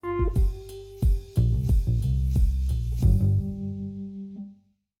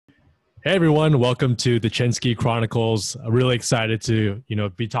Hey everyone, welcome to the Chensky Chronicles. I'm really excited to,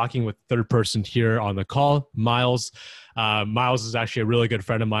 be talking with third person here on the call, Miles. Miles is actually a really good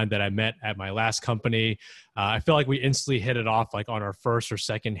friend of mine that I met at my last company. I feel like we instantly hit it off like on our first or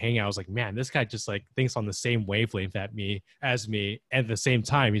second hangout. I was like, man, this guy just like thinks on the same wavelength as me. And at the same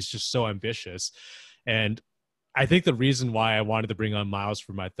time, he's just so ambitious. And I think the reason why I wanted to bring on Miles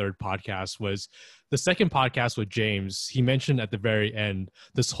for my third podcast was the second podcast with James. He mentioned at the very end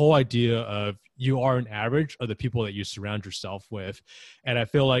this whole idea of you are an average of the people that you surround yourself with. And I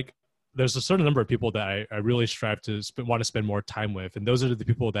feel like there's a certain number of people that I really strive to want to spend more time with. And those are the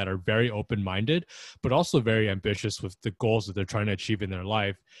people that are very open-minded, but also very ambitious with the goals that they're trying to achieve in their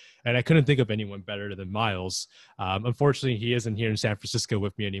life. And I couldn't think of anyone better than Miles. Unfortunately, he isn't here in San Francisco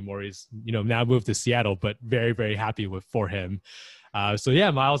with me anymore. He's, now moved to Seattle, but very, very happy for him. So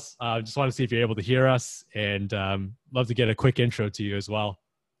yeah, Miles, just want to see if you're able to hear us, and love to get a quick intro to you as well.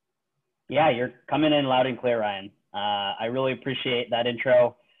 Yeah, you're coming in loud and clear, Ryan. I really appreciate that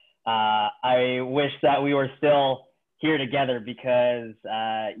intro. I wish that we were still here together because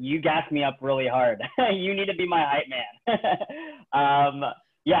you gassed me up really hard. You need to be my hype man.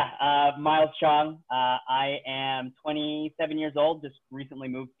 Miles Chong. I am 27 years old, just recently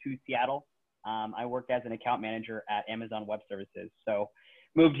moved to Seattle. I work as an account manager at Amazon Web Services. So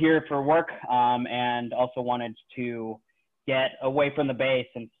moved here for work and also wanted to get away from the Bay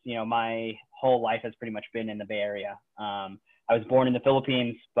since, my whole life has pretty much been in the Bay Area. I was born in the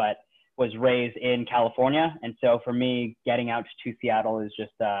Philippines, but was raised in California. And so for me, getting out to Seattle is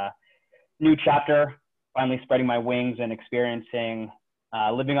just a new chapter, finally spreading my wings and experiencing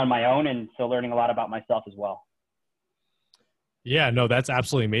living on my own. And so learning a lot about myself as well. Yeah, no, that's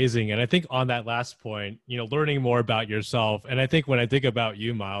absolutely amazing. And I think on that last point, learning more about yourself. And I think when I think about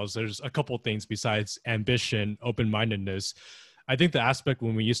you, Miles, there's a couple of things besides ambition, open-mindedness. I think the aspect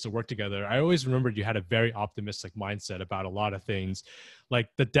when we used to work together, I always remembered you had a very optimistic mindset about a lot of things. Like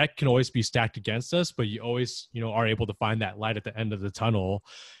the deck can always be stacked against us, but you always, are able to find that light at the end of the tunnel.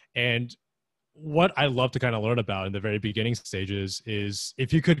 And what I love to kind of learn about in the very beginning stages is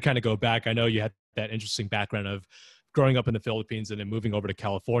if you could kind of go back, I know you had that interesting background of growing up in the Philippines and then moving over to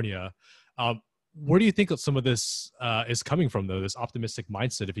California. Where do you think some of this is coming from, though, this optimistic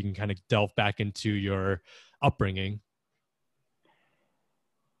mindset, if you can kind of delve back into your upbringing?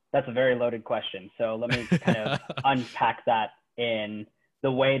 That's a very loaded question. So let me kind of unpack that in the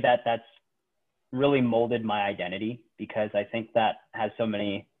way that that's really molded my identity, because I think that has so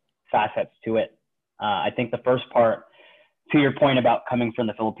many facets to it. I think the first part, to your point about coming from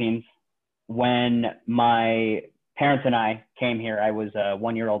the Philippines, when my parents and I came here, I was a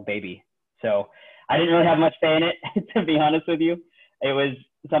 1-year-old baby. So I didn't really have much say in it, to be honest with you. It was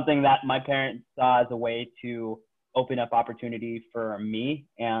something that my parents saw as a way to open up opportunity for me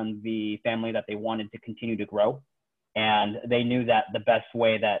and the family that they wanted to continue to grow. And they knew that the best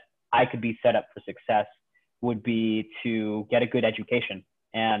way that I could be set up for success would be to get a good education.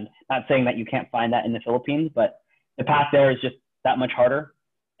 And not saying that you can't find that in the Philippines, but the path there is just that much harder.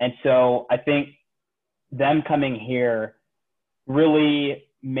 And so I think them coming here really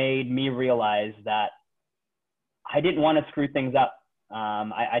made me realize that I didn't want to screw things up.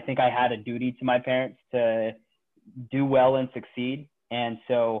 I think I had a duty to my parents to do well and succeed. And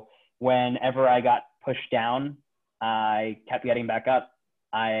so whenever I got pushed down, I kept getting back up.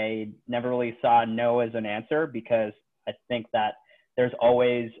 I never really saw no as an answer, because I think that there's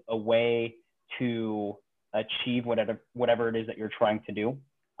always a way to achieve whatever it is that you're trying to do.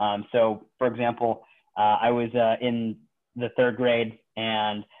 So for example, I was in the third grade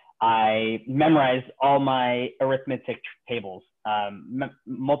and I memorized all my arithmetic tables,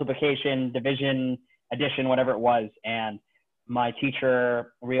 multiplication, division, addition, whatever it was. And my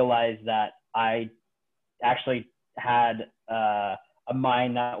teacher realized that I actually had a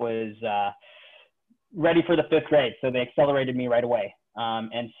mind that was ready for the fifth grade. So they accelerated me right away.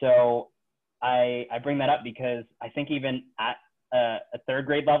 And so I bring that up because I think even at a third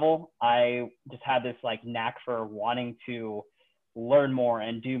grade level, I just had this like knack for wanting to learn more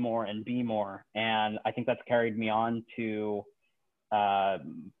and do more and be more. And I think that's carried me on to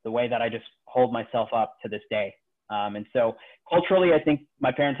the way that I just hold myself up to this day. And so culturally, I think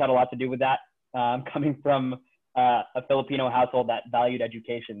my parents had a lot to do with that. Coming from a Filipino household that valued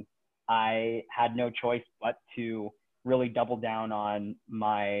education, I had no choice but to really double down on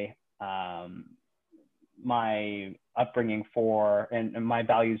my my upbringing and my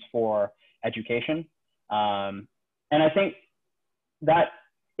values for education. And I think that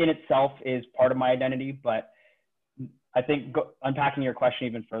in itself is part of my identity, but I think unpacking your question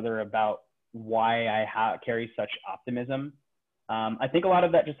even further about why I carry such optimism, I think a lot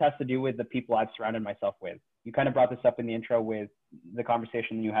of that just has to do with the people I've surrounded myself with. You kind of brought this up in the intro with the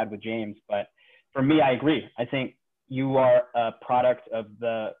conversation you had with James, but for me, I agree. I think you are a product of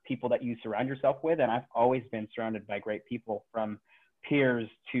the people that you surround yourself with. And I've always been surrounded by great people, from peers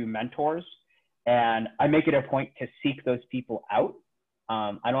to mentors. And I make it a point to seek those people out.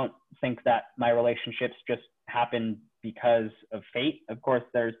 I don't think that my relationships just happen because of fate. Of course,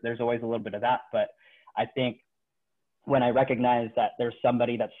 there's always a little bit of that, but I think when I recognize that there's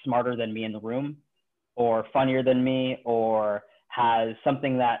somebody that's smarter than me in the room, or funnier than me, or has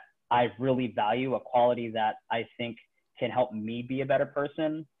something that I really value, a quality that I think can help me be a better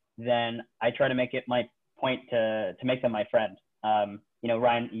person, then I try to make it my point to make them my friend. You know,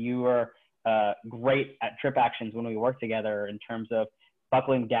 Ryan, you were great at Trip Actions when we worked together in terms of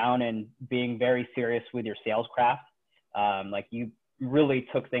buckling down and being very serious with your sales craft. Like, you really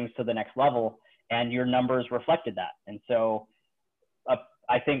took things to the next level, and your numbers reflected that. And so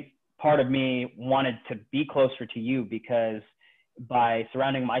I think part of me wanted to be closer to you, because by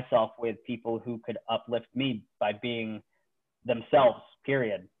surrounding myself with people who could uplift me by being themselves,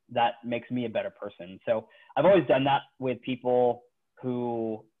 period, that makes me a better person. So I've always done that with people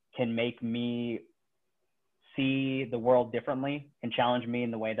who can make me see the world differently and challenge me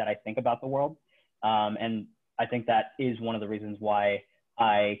in the way that I think about the world. And I think that is one of the reasons why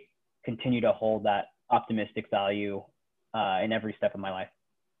I continue to hold that optimistic value in every step of my life.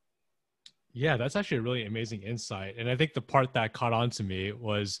 Yeah, that's actually a really amazing insight. And I think the part that caught on to me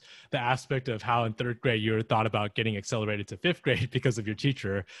was the aspect of how in third grade you thought about getting accelerated to fifth grade because of your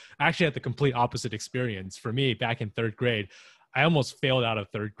teacher. I actually had the complete opposite experience. For me, back in third grade, I almost failed out of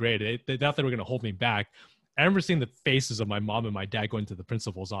third grade. They thought they were going to hold me back. I remember seeing the faces of my mom and my dad going to the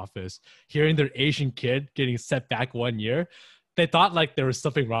principal's office, hearing their Asian kid getting set back 1 year. They thought like there was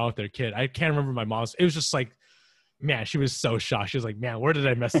something wrong with their kid. I can't remember my mom's. It was just like, man, she was so shocked. She was like, man, where did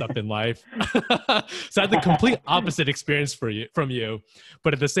I mess up in life? So I had the complete opposite experience from you.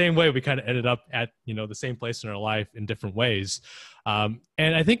 But at the same way, we kind of ended up at, you know, the same place in our life in different ways. And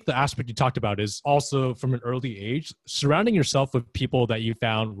I think the aspect you talked about is also from an early age, surrounding yourself with people that you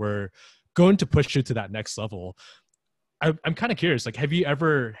found were going to push you to that next level. I'm kind of curious, like, have you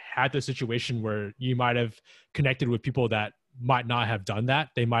ever had the situation where you might have connected with people that might not have done that?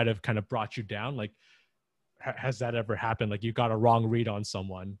 They might have kind of brought you down. Like, has that ever happened? Like, you got a wrong read on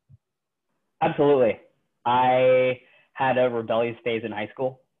someone? Absolutely. I had a rebellious phase in high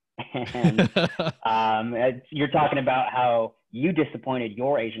school. And you're talking about how you disappointed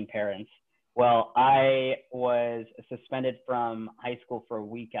your Asian parents. Well, I was suspended from high school for a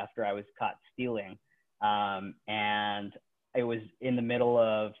week after I was caught stealing. And it was in the middle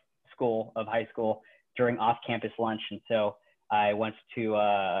of high school, during off-campus lunch. And so I went to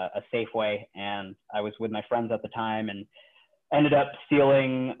a Safeway, and I was with my friends at the time, and ended up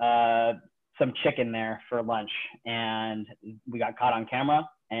stealing some chicken there for lunch. And we got caught on camera,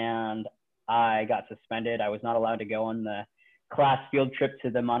 and I got suspended. I was not allowed to go on the class field trip to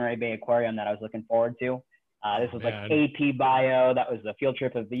the Monterey Bay Aquarium that I was looking forward to. This was like AP Bio. That was the field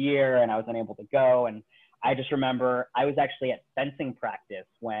trip of the year, and I was unable to go. And I just remember I was actually at fencing practice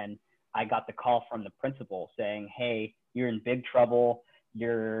when I got the call from the principal saying, hey, you're in big trouble.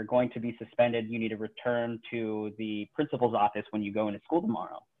 You're going to be suspended. You need to return to the principal's office when you go into school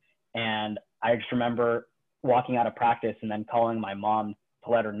tomorrow. And I just remember walking out of practice and then calling my mom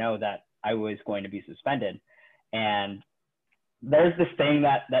to let her know that I was going to be suspended. And there's this thing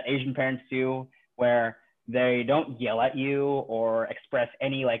that Asian parents do where they don't yell at you or express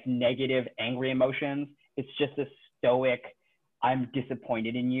any like negative, angry emotions. It's just a stoic, I'm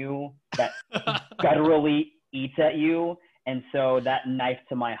disappointed in you, that gutturally eats at you. And so that knife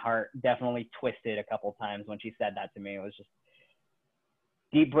to my heart definitely twisted a couple times when she said that to me. It was just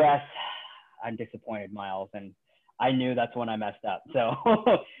deep breath. I'm disappointed, Miles. And I knew that's when I messed up. So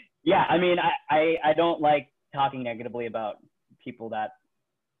yeah, I mean, I don't like talking negatively about people that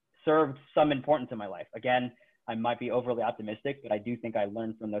served some importance in my life. Again, I might be overly optimistic, but I do think I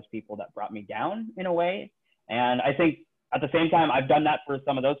learned from those people that brought me down in a way. And I think at the same time, I've done that for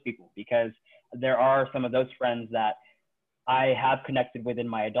some of those people, because there are some of those friends that I have connected with in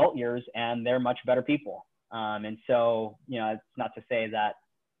my adult years, and they're much better people. And so, you know, it's not to say that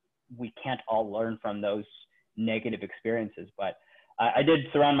we can't all learn from those negative experiences, but I did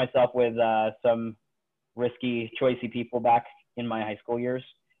surround myself with some risky, choicey people back in my high school years.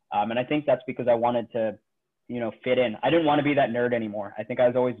 And I think that's because I wanted to, you know, fit in. I didn't want to be that nerd anymore. I think I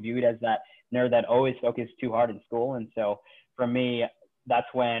was always viewed as that nerd that always focused too hard in school. And so for me, that's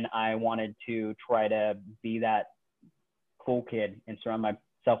when I wanted to try to be that cool kid and surround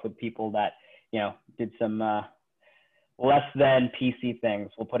myself with people that, you know, did some less than PC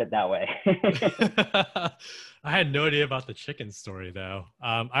things. We'll put it that way. I had no idea about the chicken story though.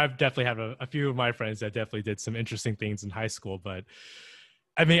 I've definitely had a few of my friends that definitely did some interesting things in high school, but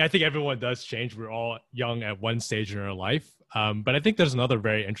I mean, I think everyone does change. We're all young at one stage in our life. But I think there's another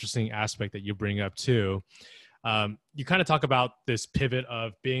very interesting aspect that you bring up too. You kind of talk about this pivot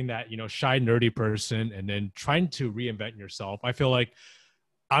of being that, shy, nerdy person and then trying to reinvent yourself. I feel like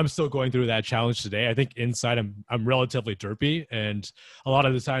I'm still going through that challenge today. I think inside I'm relatively derpy. And a lot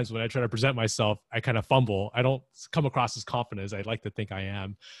of the times when I try to present myself, I kind of fumble. I don't come across as confident as I'd like to think I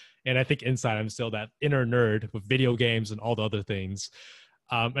am. And I think inside I'm still that inner nerd with video games and all the other things.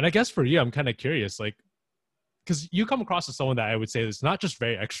 And I guess for you, I'm kind of curious, like, because you come across as someone that I would say is not just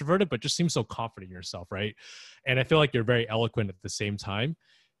very extroverted, but just seems so confident in yourself, right? And I feel like you're very eloquent at the same time.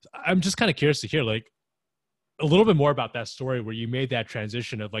 I'm just kind of curious to hear, like, a little bit more about that story where you made that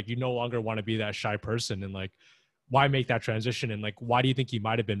transition of like, you no longer want to be that shy person, and like, why make that transition? And like, why do you think you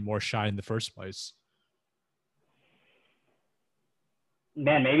might've been more shy in the first place?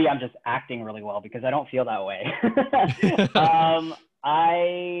 Man, maybe I'm just acting really well because I don't feel that way.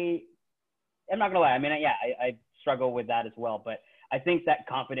 I am not gonna lie. I mean, yeah, I struggle with that as well, but I think that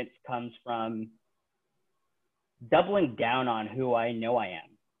confidence comes from doubling down on who I know I am.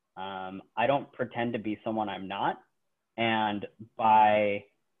 I don't pretend to be someone I'm not. And by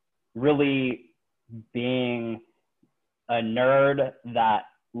really being a nerd that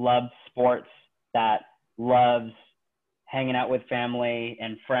loves sports, that loves hanging out with family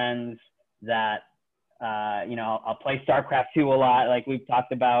and friends, that, I'll play StarCraft 2 a lot, like we've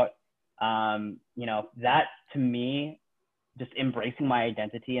talked about, that to me, just embracing my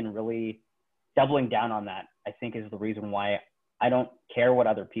identity and really doubling down on that, I think is the reason why I don't care what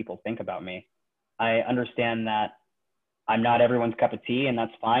other people think about me. I understand that I'm not everyone's cup of tea, and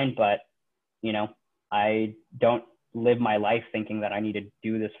that's fine, but, I don't live my life thinking that I need to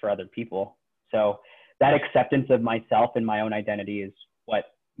do this for other people. So that acceptance of myself and my own identity is what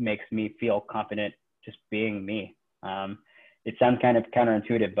makes me feel confident just being me. It sounds kind of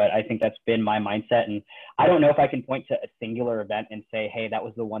counterintuitive, but I think that's been my mindset. And I don't know if I can point to a singular event and say, hey, that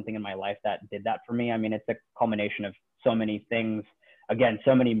was the one thing in my life that did that for me. I mean, it's a culmination of so many things. Again,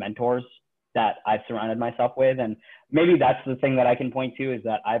 so many mentors that I've surrounded myself with. And maybe that's the thing that I can point to, is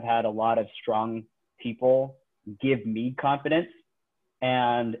that I've had a lot of strong people give me confidence.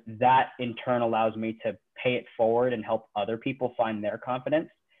 And that in turn allows me to pay it forward and help other people find their confidence.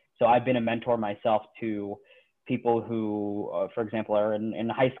 So I've been a mentor myself to people who, for example, are in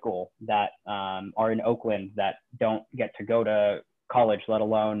high school, that are in Oakland, that don't get to go to college, let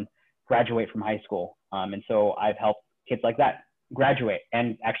alone graduate from high school. And so I've helped kids like that graduate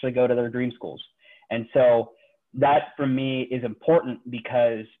and actually go to their dream schools. And so that for me is important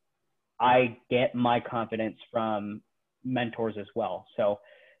because I get my confidence from mentors as well. So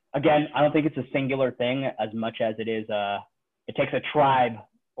again, I don't think it's a singular thing as much as it is it takes a tribe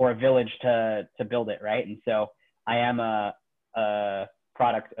or a village to build it, right? And so I am a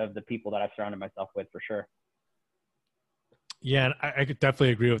product of the people that I've surrounded myself with, for sure. Yeah, and I could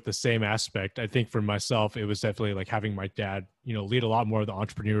definitely agree with the same aspect. I think for myself, it was definitely like having my dad, lead a lot more of the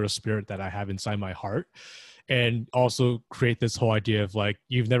entrepreneurial spirit that I have inside my heart, and also create this whole idea of like,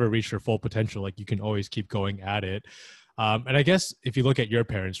 you've never reached your full potential. Like, you can always keep going at it. And I guess if you look at your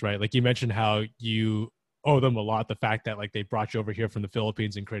parents, right, like you mentioned how you owe them a lot, the fact that like they brought you over here from the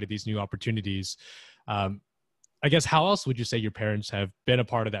Philippines and created these new opportunities. I guess how else would you say your parents have been a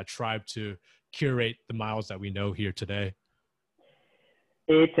part of that tribe to curate the Miles that we know here today?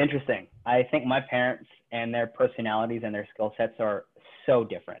 It's interesting. I think my parents and their personalities and their skill sets are so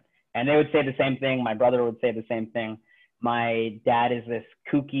different. And they would say the same thing. My brother would say the same thing. My dad is this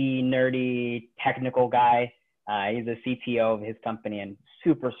kooky, nerdy, technical guy. He's a CTO of his company and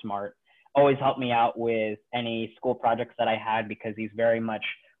super smart. Always helped me out with any school projects that I had because he's very much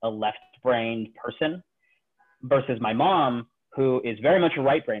a left-brained person, versus my mom, who is very much a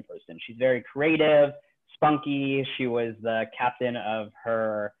right-brained person. She's very creative, spunky. She was the captain of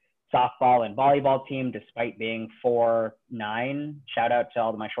her softball and volleyball team, despite being 4'9". Shout out to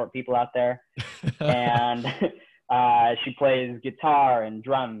all of my short people out there. And she plays guitar and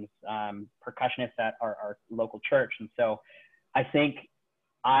drums, percussionist at our local church. And so I think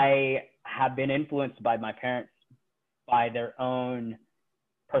I have been influenced by my parents, by their own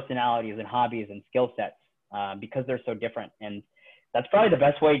personalities and hobbies and skill sets, because they're so different. And that's probably the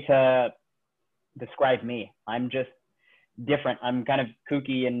best way to describe me. I'm just different. I'm kind of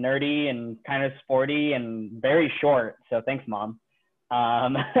kooky and nerdy and kind of sporty and very short. So thanks, Mom.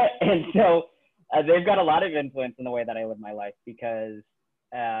 And so they've got a lot of influence in the way that I live my life, because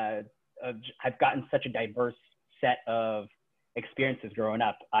I've gotten such a diverse set of experiences growing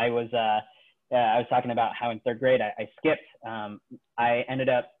up. I was talking about how in third grade I skipped. I ended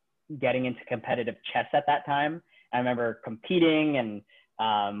up getting into competitive chess at that time. I remember competing and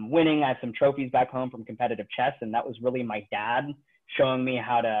winning. I have some trophies back home from competitive chess, and that was really my dad showing me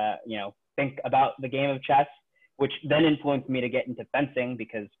how to, think about the game of chess, which then influenced me to get into fencing,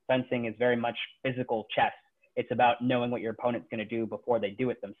 because fencing is very much physical chess. It's about knowing what your opponent's going to do before they do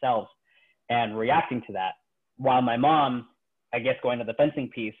it themselves and reacting to that. While my mom, I guess going to the fencing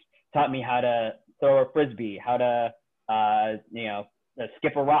piece, taught me how to throw a frisbee, how to,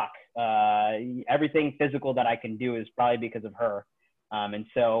 skip a rock. Everything physical that I can do is probably because of her. And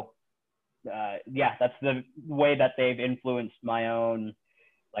so, that's the way that they've influenced my own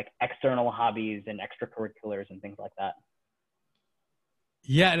like external hobbies and extracurriculars and things like that.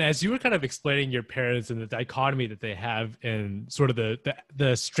 Yeah, and as you were kind of explaining your parents and the dichotomy that they have and sort of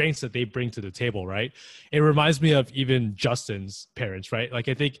the strengths that they bring to the table, right? It reminds me of even Justin's parents, right? Like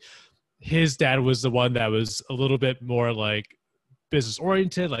I think his dad was the one that was a little bit more like business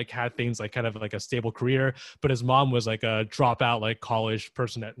oriented, like had things like kind of like a stable career, but his mom was like a dropout, like college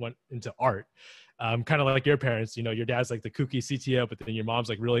person that went into art. Kind of like your parents, your dad's like the kooky CTO, but then your mom's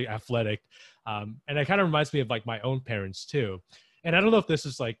like really athletic. And it kind of reminds me of like my own parents too. And I don't know if this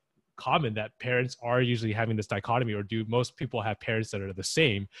is like common that parents are usually having this dichotomy, or do most people have parents that are the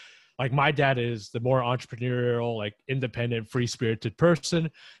same? Like my dad is the more entrepreneurial, like independent, free spirited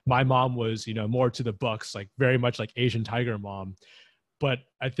person. My mom was, more to the books, like very much like Asian tiger mom. But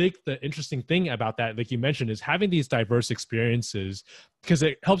I think the interesting thing about that, like you mentioned, is having these diverse experiences, because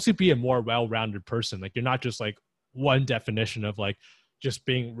it helps you be a more well-rounded person. Like you're not just like one definition of like just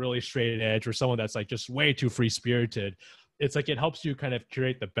being really straight edge, or someone that's like just way too free spirited. It's like it helps you kind of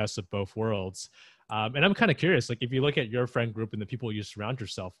curate the best of both worlds. And I'm kind of curious, like if you look at your friend group and the people you surround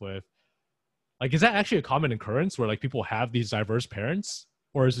yourself with, like is that actually a common occurrence where like people have these diverse parents?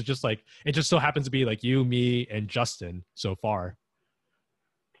 Or is it just like, it just so happens to be like you, me, and Justin so far?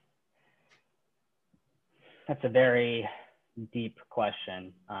 That's a very deep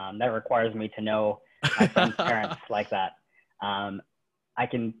question. That requires me to know my friends' parents like that. I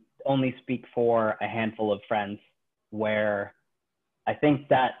can only speak for a handful of friends where I think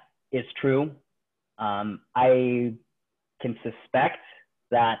that is true. I can suspect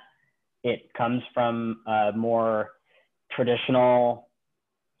that it comes from a more traditional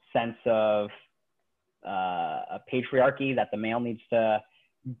sense of a patriarchy, that the male needs to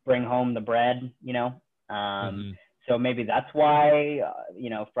bring home the bread, Mm-hmm. So maybe that's why,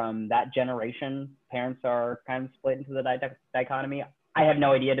 from that generation, parents are kind of split into the dichotomy. I have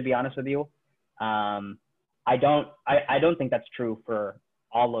no idea, to be honest with you. I don't think that's true for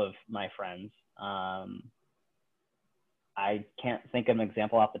all of my friends. I can't think of an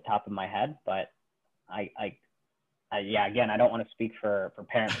example off the top of my head, but again, I don't want to speak for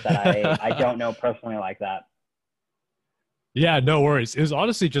parents that I don't know personally like that. Yeah, no worries. It was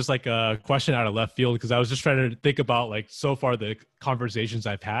honestly just like a question out of left field, because I was just trying to think about like so far the conversations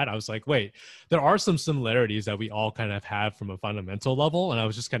I've had. I was like, wait, there are some similarities that we all kind of have from a fundamental level. And I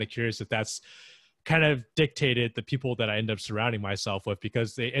was just kind of curious if that's kind of dictated the people that I end up surrounding myself with,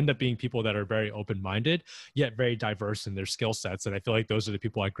 because they end up being people that are very open-minded, yet very diverse in their skill sets. And I feel like those are the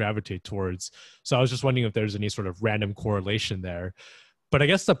people I gravitate towards. So I was just wondering if there's any sort of random correlation there. But I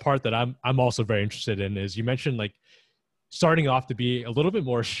guess the part that I'm also very interested in is you mentioned like starting off to be a little bit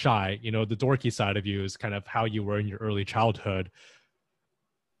more shy, the dorky side of you is kind of how you were in your early childhood.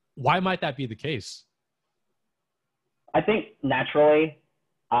 Why might that be the case? I think naturally,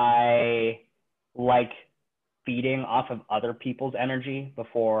 I like feeding off of other people's energy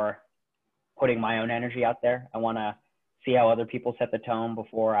before putting my own energy out there. I want to see how other people set the tone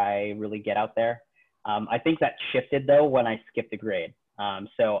before I really get out there. I think that shifted though when I skipped a grade.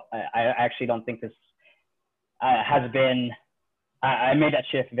 So I actually don't think this has been, I made that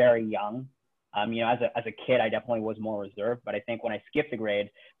shift very young. As a kid, I definitely was more reserved, but I think when I skipped a grade,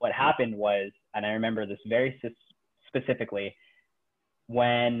 what happened was, and I remember this very specifically,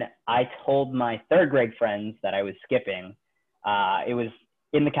 when I told my third grade friends that I was skipping, it was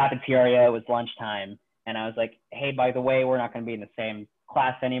in the cafeteria, it was lunchtime, and I was like, hey, by the way, we're not going to be in the same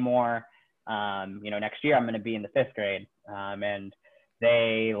class anymore. Next year I'm going to be in the fifth grade. And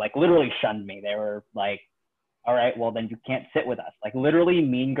they like literally shunned me. They were like, all right, well then you can't sit with us. Like literally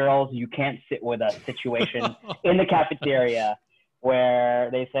Mean Girls, you can't sit with us situation in the cafeteria, where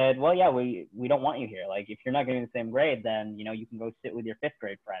they said, well, yeah, we don't want you here. Like if you're not getting the same grade, then, you can go sit with your fifth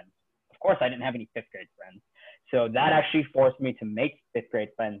grade friends. Of course, I didn't have any fifth grade friends. So that actually forced me to make fifth grade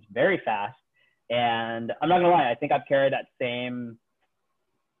friends very fast. And I'm not gonna lie, I think I've carried that same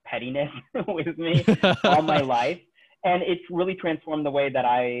pettiness with me all my life. And it's really transformed the way that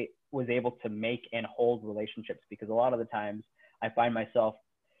I was able to make and hold relationships, because a lot of the times I find myself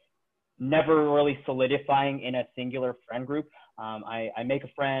never really solidifying in a singular friend group. I make a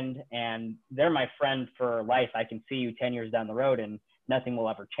friend and they're my friend for life. I can see you 10 years down the road and nothing will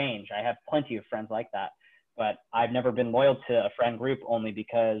ever change. I have plenty of friends like that, but I've never been loyal to a friend group, only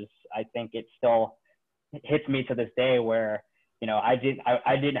because I think it still hits me to this day where, you know, I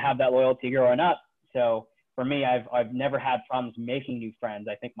didn't have that loyalty growing up. So for me, I've never had problems making new friends.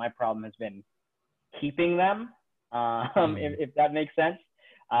 I think my problem has been keeping them, if that makes sense.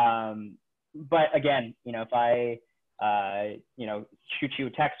 But again, you know, if I, you know, shoot you a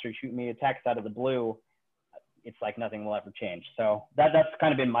text or shoot me a text out of the blue, it's like nothing will ever change. So that's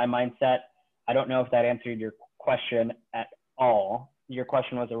kind of been my mindset. I don't know if that answered your question at all. Your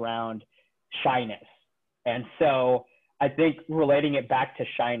question was around shyness. And so I think relating it back to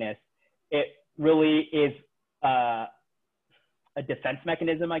shyness, it really is a defense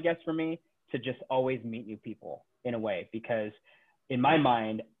mechanism, I guess, for me to just always meet new people in a way, because in my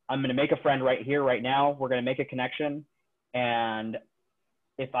mind, I'm going to make a friend right here, right now. We're going to make a connection. And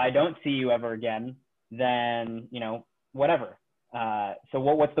if I don't see you ever again, then, you know, whatever. So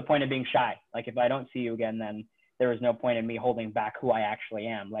what's the point of being shy? Like, if I don't see you again, then there is no point in me holding back who I actually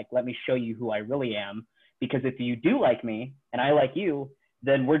am. Like, let me show you who I really am. Because if you do like me and I like you,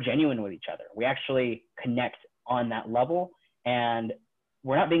 then we're genuine with each other. We actually connect on that level and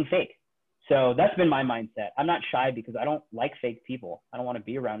we're not being fake. So that's been my mindset. I'm not shy because I don't like fake people. I don't want to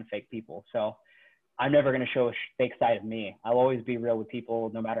be around fake people. So I'm never going to show a fake side of me. I'll always be real with people,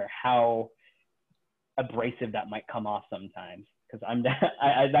 no matter how abrasive that might come off sometimes, because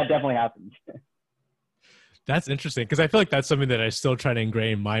that definitely happens. That's interesting, because I feel like that's something that I still try to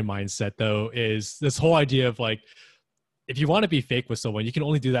ingrain in my mindset, though, is this whole idea of like, if you want to be fake with someone, you can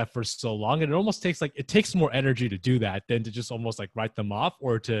only do that for so long. And it almost takes more energy to do that than to just almost like write them off,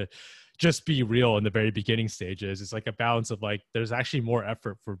 or to just be real in the very beginning stages. It's like a balance of like, there's actually more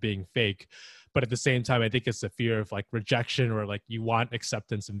effort for being fake. But at the same time, I think it's the fear of like rejection, or like you want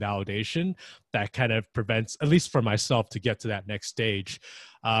acceptance and validation, that kind of prevents, at least for myself, to get to that next stage.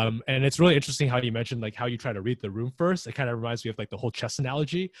 And it's really interesting how you mentioned like how you try to read the room first. It kind of reminds me of like the whole chess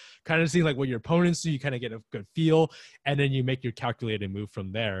analogy, kind of seeing like what your opponents do, you kind of get a good feel, and then you make your calculated move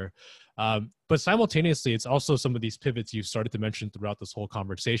from there. But simultaneously, it's also some of these pivots you've started to mention throughout this whole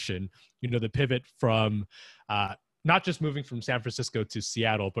conversation. You know, the pivot from not just moving from San Francisco to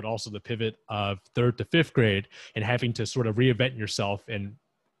Seattle, but also the pivot of 3rd to 5th grade and having to sort of reinvent yourself and,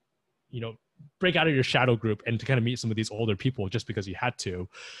 you know, break out of your shadow group and to kind of meet some of these older people just because you had to.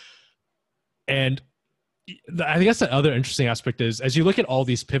 And I guess the other interesting aspect is, as you look at all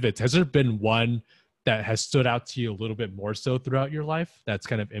these pivots, has there been one that has stood out to you a little bit more so throughout your life that's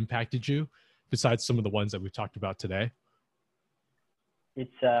kind of impacted you, besides some of the ones that we've talked about today?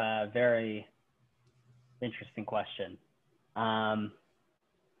 It's a very interesting question.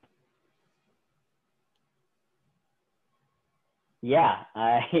 Yeah,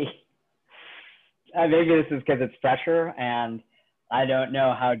 maybe this is because it's fresher and I don't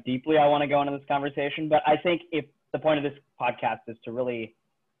know how deeply I want to go into this conversation, but I think if the point of this podcast is to really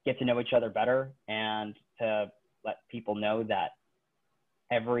get to know each other better and to let people know that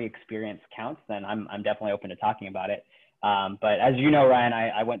every experience counts, then I'm definitely open to talking about it. But as you know, Ryan,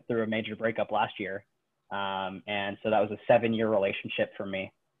 I went through a major breakup last year. And so that was a 7-year relationship for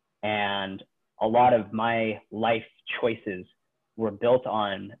me. And a lot of my life choices were built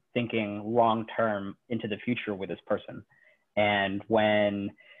on thinking long-term into the future with this person. And when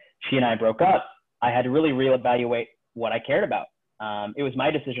she and I broke up, I had to really reevaluate what I cared about. It was my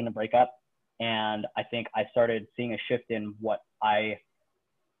decision to break up. And I think I started seeing a shift in what I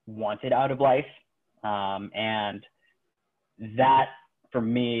wanted out of life. And that, for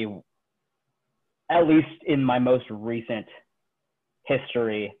me, at least in my most recent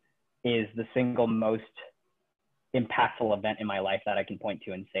history, is the single most impactful event in my life that I can point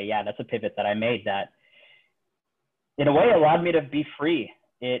to and say, yeah, that's a pivot that I made that in a way allowed me to be free.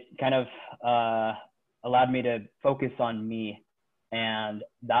 It kind of allowed me to focus on me. And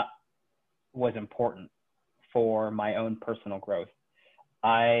that was important for my own personal growth.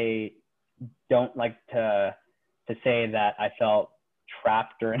 I don't like to say that I felt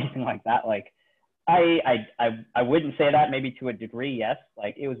trapped or anything like that. Like, I wouldn't say that, maybe to a degree, yes.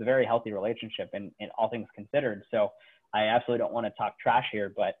 Like, it was a very healthy relationship in all things considered. So I absolutely don't want to talk trash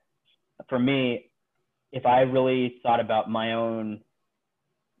here. But for me, if I really thought about my own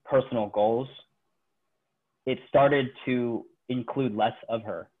personal goals, it started to include less of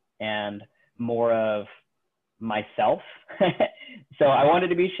her and more of myself. So I wanted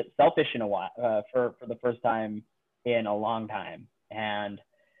to be selfish in a while, for the first time in a long time. And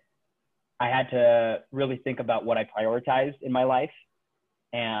I had to really think about what I prioritized in my life.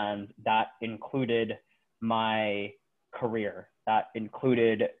 And that included my career. That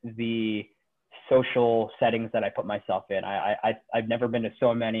included the social settings that I put myself in. I've never been to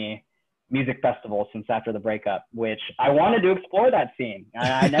so many music festivals since after the breakup, which I wanted to explore that scene.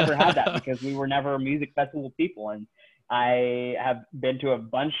 I never had that because we were never music festival people. And I have been to a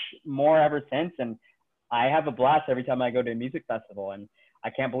bunch more ever since. And I have a blast every time I go to a music festival. And I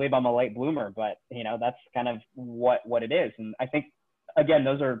can't believe I'm a late bloomer, but you know, that's kind of what it is. And I think, again,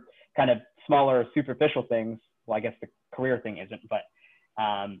 those are kind of smaller, superficial things. Well, I guess the career thing isn't, but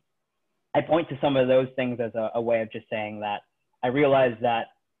I point to some of those things as a way of just saying that I realized that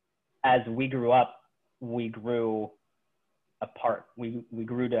as we grew up, we grew apart. We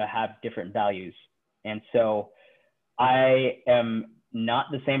grew to have different values. And so I am not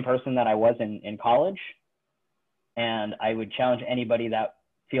the same person that I was in college. And I would challenge anybody that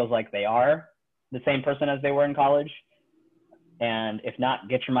feels like they are the same person as they were in college. And if not,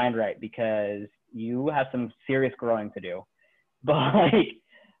 get your mind right, because you have some serious growing to do. But like,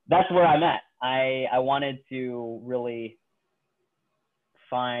 that's where I'm at. I wanted to really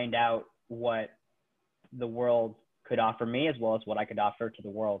find out what the world could offer me as well as what I could offer to the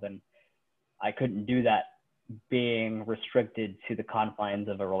world. And I couldn't do that being restricted to the confines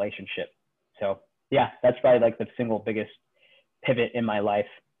of a relationship. So yeah, that's probably like the single biggest pivot in my life.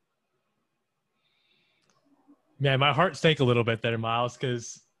 Man, my heart sank a little bit there, Miles,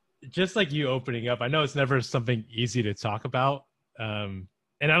 because just like you opening up, I know it's never something easy to talk about. And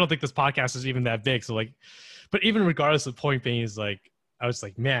I don't think this podcast is even that big. So like, but even regardless, the point being is like, I was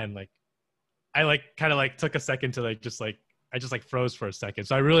like, man, like, I like kind of like took a second to like, I just like froze for a second.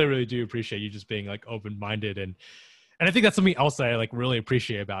 So I really, really do appreciate you just being like open-minded. And I think that's something else that I like really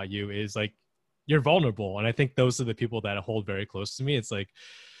appreciate about you is like, you're vulnerable. And I think those are the people that hold very close to me. It's like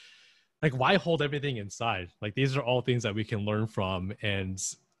why hold everything inside? Like, these are all things that we can learn from. And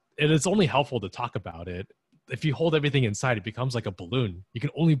it is only helpful to talk about it. If you hold everything inside, it becomes like a balloon. You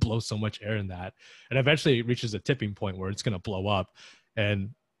can only blow so much air in that. And eventually it reaches a tipping point where it's going to blow up. And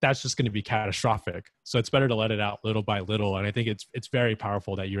that's just going to be catastrophic. So it's better to let it out little by little. And I think it's very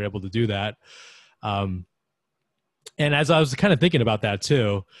powerful that you're able to do that. And as I was kind of thinking about that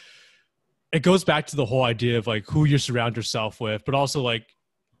too, it goes back to the whole idea of like who you surround yourself with, but also like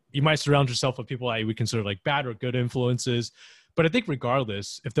you might surround yourself with people that we consider like bad or good influences. But I think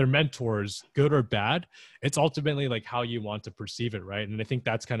regardless, if they're mentors, good or bad, it's ultimately like how you want to perceive it, right? And I think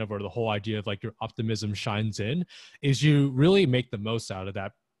that's kind of where the whole idea of like your optimism shines in, is you really make the most out of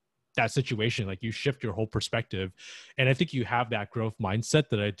that situation. Like, you shift your whole perspective. And I think you have that growth mindset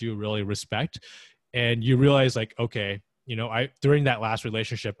that I do really respect. And you realize like, okay, you know, during that last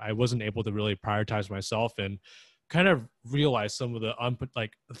relationship, I wasn't able to really prioritize myself and kind of realize some of the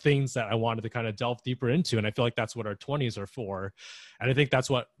things that I wanted to kind of delve deeper into. And I feel like that's what our 20s are for. And I think that's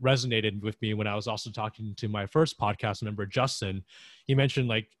what resonated with me when I was also talking to my first podcast member, Justin. He mentioned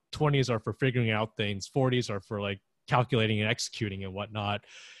like 20s are for figuring out things, 40s are for like calculating and executing and whatnot.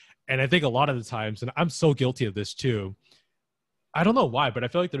 And I think a lot of the times, and I'm so guilty of this too, I don't know why, but I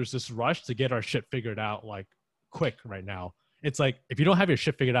feel like there's this rush to get our shit figured out like quick right now. It's like, if you don't have your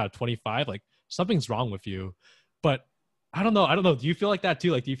shit figured out at 25, like something's wrong with you. But I don't know. Do you feel like that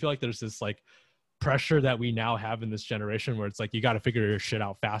too? Like, do you feel like there's this like pressure that we now have in this generation where it's like, you got to figure your shit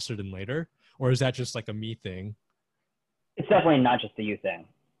out faster than later? Or is that just like a me thing? It's definitely not just a you thing.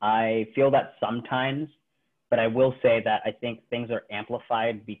 I feel that sometimes, but I will say that I think things are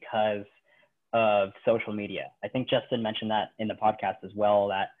amplified because of social media. I think Justin mentioned that in the podcast as well,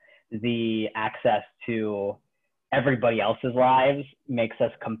 that the access to everybody else's lives makes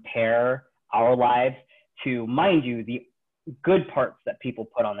us compare our lives to, mind you, the good parts that people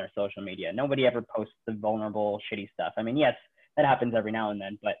put on their social media. Nobody ever posts the vulnerable, shitty stuff. I mean, yes, that happens every now and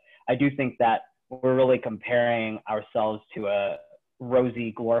then, but I do think that we're really comparing ourselves to a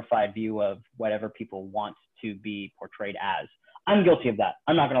rosy, glorified view of whatever people want to be portrayed as. I'm guilty of that.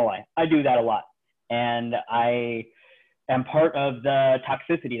 I'm not going to lie. I do that a lot. And I am part of the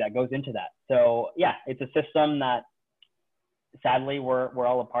toxicity that goes into that. So yeah, it's a system that sadly we're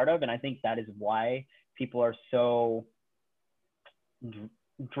all a part of. And I think that is why people are so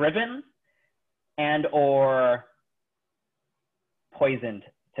driven and or poisoned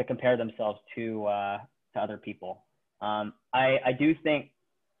to compare themselves to other people. I do think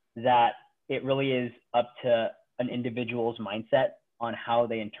that it really is up to an individual's mindset on how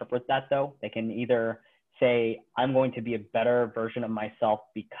they interpret that, though. They can either say, I'm going to be a better version of myself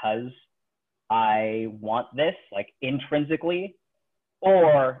because I want this, like intrinsically,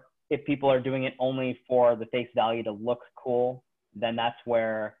 or if people are doing it only for the face value to look cool, then that's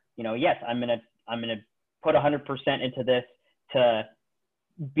where, yes, I'm gonna put 100% into this to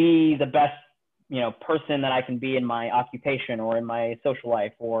be the best, person that I can be in my occupation or in my social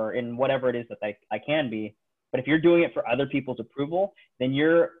life or in whatever it is that I can be. But if you're doing it for other people's approval, then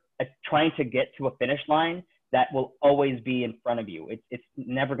you're trying to get to a finish line that will always be in front of you. It's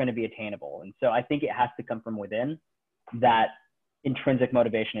never going to be attainable. And so I think it has to come from within. That intrinsic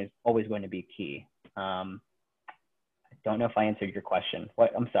motivation is always going to be key. I don't know if I answered your question.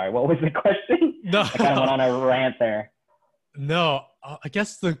 I'm sorry. What was the question? No. I kind of went on a rant there. No, I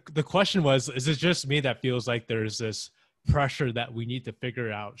guess the question was, is it just me that feels like there's this pressure that we need to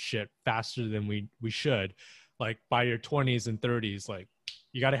figure out shit faster than we should? Like by your 20s and 30s, like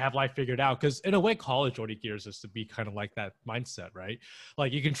you got to have life figured out. Because in a way, college already gears us to be kind of like that mindset, right?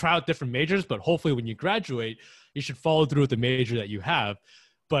 Like you can try out different majors, but hopefully when you graduate, you should follow through with the major that you have.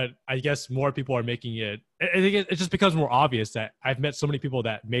 But I guess more people are making it, I think it just becomes more obvious that I've met so many people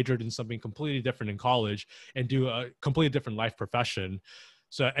that majored in something completely different in college and do a completely different life profession.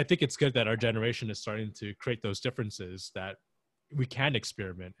 So I think it's good that our generation is starting to create those differences that we can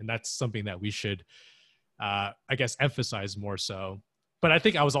experiment. And that's something that we should, I guess, emphasize more so. But I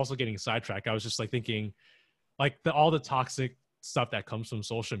think I was also getting sidetracked. I was just like thinking like all the toxic stuff that comes from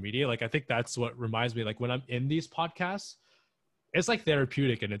social media. Like, I think that's what reminds me, like when I'm in these podcasts, it's like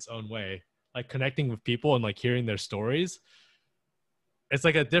therapeutic in its own way, like connecting with people and like hearing their stories. It's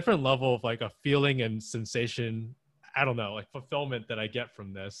like a different level of like a feeling and sensation. I don't know, like fulfillment that I get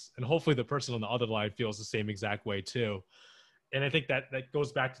from this. And hopefully the person on the other line feels the same exact way too. And I think that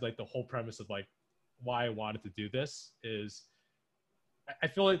goes back to like the whole premise of like why I wanted to do this is I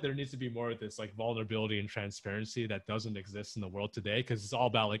feel like there needs to be more of this like vulnerability and transparency that doesn't exist in the world today. Cause it's all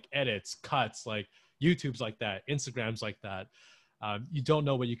about like edits, cuts, like YouTube's like that, Instagram's like that. You don't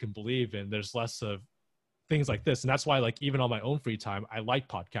know what you can believe in. There's less of things like this. And that's why, like, even on my own free time, I like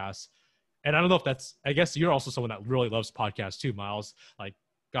podcasts. And I don't know if that's, I guess you're also someone that really loves podcasts too, Miles, like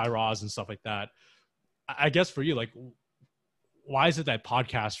Guy Raz and stuff like that. I guess for you, like, why is it that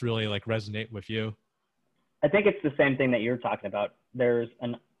podcasts really like resonate with you? I think it's the same thing that you're talking about. There's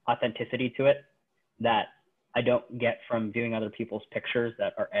an authenticity to it that I don't get from viewing other people's pictures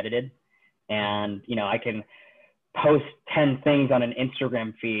that are edited. And, I can post 10 things on an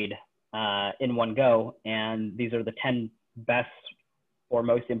Instagram feed in one go. And these are the 10 best or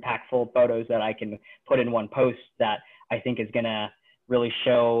most impactful photos that I can put in one post that I think is going to really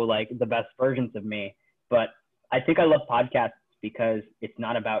show like the best versions of me. But I think I love podcasts because it's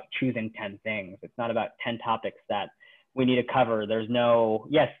not about choosing 10 things. It's not about 10 topics that we need to cover. There's no,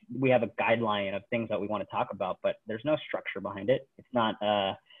 yes, we have a guideline of things that we want to talk about, but there's no structure behind it. It's not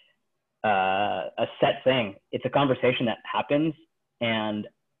a set thing. It's a conversation that happens, and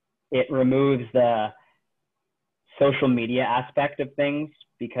it removes the social media aspect of things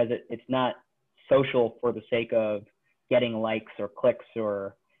because it's not social for the sake of getting likes or clicks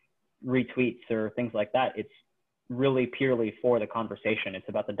or retweets or things like that. It's really purely for the conversation. It's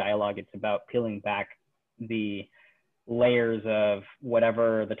about the dialogue. It's about peeling back the layers of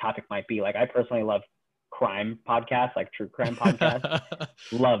whatever the topic might be. Like I personally love crime podcasts, like true crime podcasts.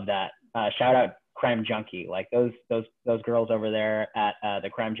 Love that. Shout out Crime Junkie. Like those girls over there at the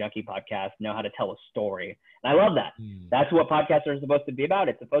Crime Junkie podcast know how to tell a story. And I love that. That's what podcasts are supposed to be about.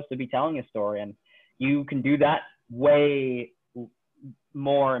 It's supposed to be telling a story, and you can do that way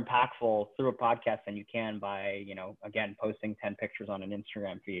more impactful through a podcast than you can by, again, posting 10 pictures on an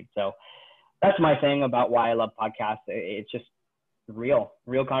Instagram feed. So that's my thing about why I love podcasts. It's just real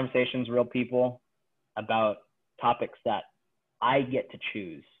conversations, real people about topics that I get to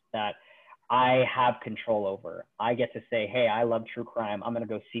choose, that I have control over. I get to say, hey, I love true crime. I'm going to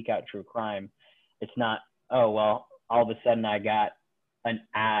go seek out true crime. It's not, oh, well, all of a sudden I got an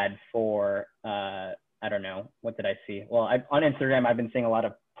ad for, I don't know, what did I see? Well, on Instagram, I've been seeing a lot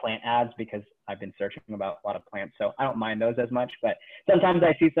of plant ads because I've been searching about a lot of plants. So I don't mind those as much, but sometimes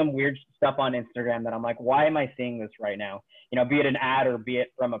I see some weird stuff on Instagram that I'm like, why am I seeing this right now? Be it an ad or be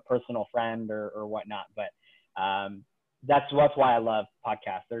it from a personal friend or whatnot. But that's why I love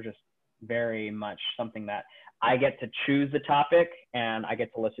podcasts. They're just very much something that I get to choose the topic and I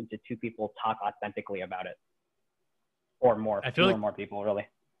get to listen to two people talk authentically about it, or more. I feel like more people really.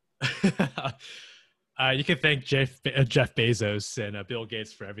 You can thank Jeff Bezos and Bill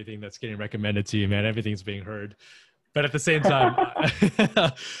Gates for everything that's getting recommended to you, man. Everything's being heard. But at the same time,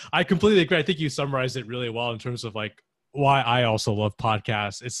 I completely agree. I think you summarized it really well in terms of like why I also love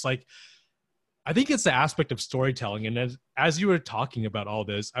podcasts. It's like I think it's the aspect of storytelling. And as you were talking about all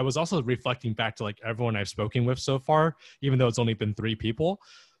this, I was also reflecting back to like everyone I've spoken with so far, even though it's only been 3 people.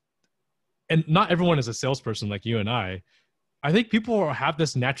 And not everyone is a salesperson like you and I think people have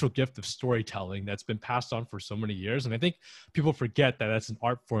this natural gift of storytelling that's been passed on for so many years. And I think people forget that that's an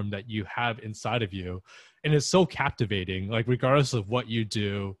art form that you have inside of you. And it's so captivating, like, regardless of what you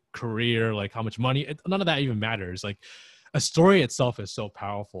do, career, like how much money, none of that even matters. Like, a story itself is so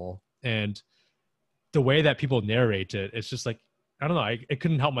powerful. And the way that people narrate it, it's just like, I don't know, I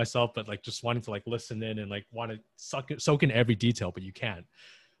couldn't help myself, but like just wanting to like listen in and like want to soak in every detail, but you can't.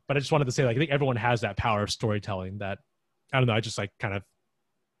 But I just wanted to say, like, I think everyone has that power of storytelling that, I don't know, I just like kind of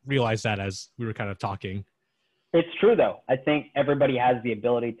realized that as we were kind of talking. It's true, though. I think everybody has the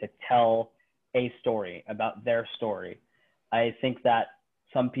ability to tell a story about their story. I think that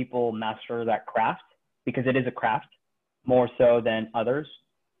some people master that craft because it is a craft more so than others.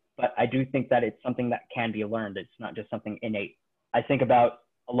 But I do think that it's something that can be learned. It's not just something innate. I think about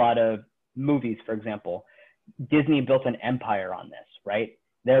a lot of movies, for example. Disney built an empire on this, right?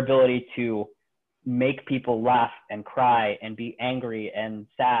 Their ability to make people laugh and cry and be angry and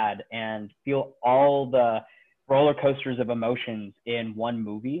sad and feel all the roller coasters of emotions in one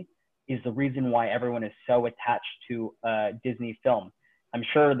movie is the reason why everyone is so attached to a Disney film. I'm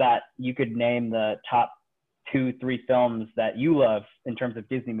sure that you could name the top 2, 3 films that you love in terms of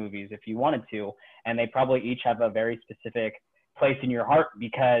Disney movies if you wanted to, and they probably each have a very specific place in your heart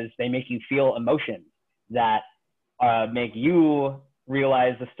because they make you feel emotions that make you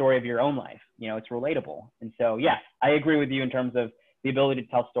realize the story of your own life. You know, it's relatable. And so, yeah, I agree with you in terms of the ability to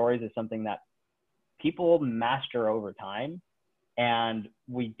tell stories is something that people master over time. And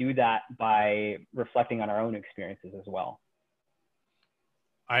we do that by reflecting on our own experiences as well.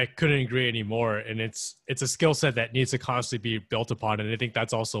 I couldn't agree anymore. And it's a skill set that needs to constantly be built upon. And I think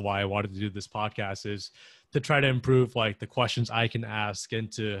that's also why I wanted to do this podcast, is to try to improve like the questions I can ask and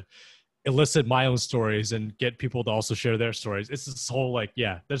to elicit my own stories and get people to also share their stories. It's this whole like,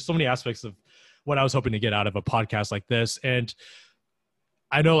 yeah, there's so many aspects of what I was hoping to get out of a podcast like this. And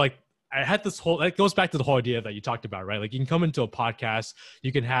I know, like, I had this whole, it goes back to the whole idea that you talked about, right? Like, you can come into a podcast,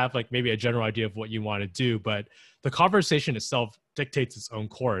 you can have like maybe a general idea of what you want to do, but the conversation itself dictates its own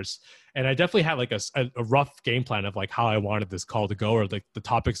course. And I definitely had like a rough game plan of like how I wanted this call to go, or like the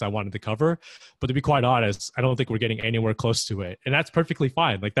topics I wanted to cover. But to be quite honest, I don't think we're getting anywhere close to it. And that's perfectly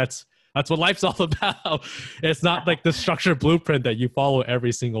fine. Like, that's what life's all about. It's not like the structured blueprint that you follow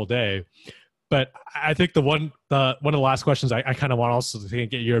every single day. But I think one of the last questions I kind of want also to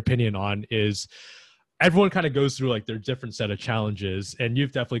get your opinion on is, everyone kind of goes through like their different set of challenges, and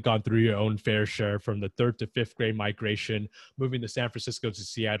you've definitely gone through your own fair share, from the 3rd to 5th grade migration, moving to San Francisco to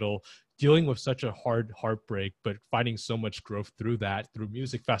Seattle, dealing with such a hard heartbreak, but finding so much growth through that, through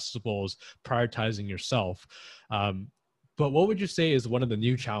music festivals, prioritizing yourself. But what would you say is one of the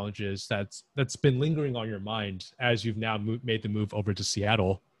new challenges that's been lingering on your mind as you've now made the move over to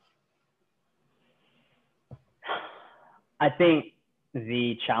Seattle? I think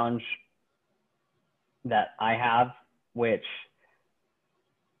the challenge that I have, which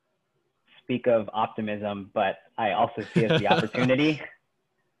speak of optimism, but I also see as the opportunity,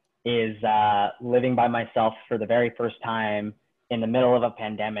 is living by myself for the very first time in the middle of a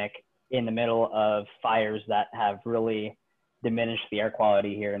pandemic, in the middle of fires that have really diminished the air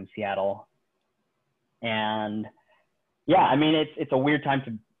quality here in Seattle. And yeah, I mean, it's a weird time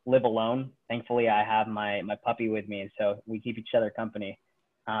to live alone. Thankfully, I have my puppy with me, and so we keep each other company.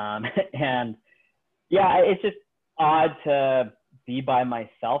 And yeah, it's just odd to be by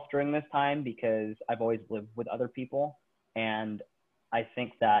myself during this time because I've always lived with other people. And I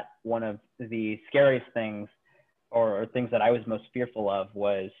think that one of the scariest things, or things that I was most fearful of,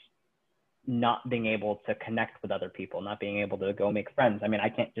 was not being able to connect with other people, not being able to go make friends. I mean, I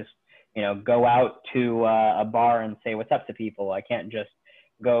can't just, go out to a bar and say what's up to people. I can't just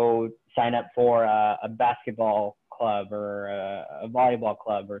go sign up for a basketball club or a volleyball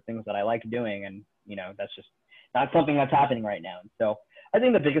club or things that I like doing. And, that's just not something that's happening right now. And so I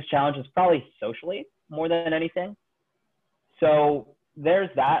think the biggest challenge is probably socially more than anything. So there's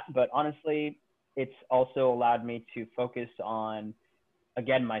that, but honestly, it's also allowed me to focus on,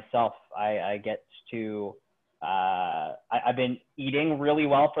 again, myself. I get to, I've been eating really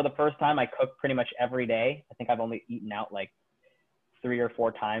well for the first time. I cook pretty much every day. I think I've only eaten out like 3 or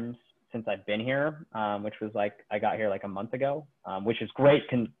 4 times since I've been here, which was like, I got here like a month ago, which is great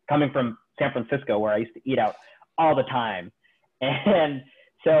coming from San Francisco, where I used to eat out all the time. And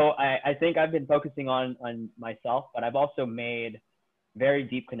so I think I've been focusing on myself, but I've also made very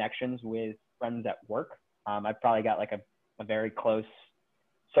deep connections with friends at work. I've probably got like a very close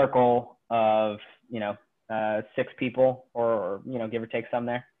circle of, 6 people or, give or take some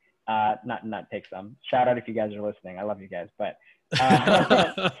there. Not take some. Shout out if you guys are listening. I love you guys, but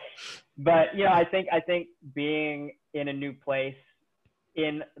but I think being in a new place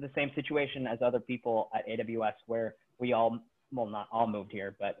in the same situation as other people at AWS, where we all, well, not all moved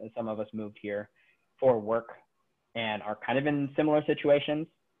here, but some of us moved here for work and are kind of in similar situations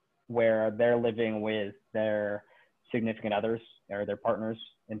where they're living with their significant others or their partners.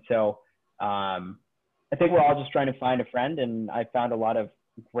 And so I think we're all just trying to find a friend, and I found a lot of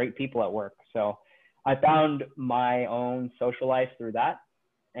great people at work. So I found my own social life through that.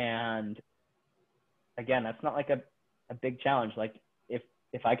 And again, that's not like a big challenge. Like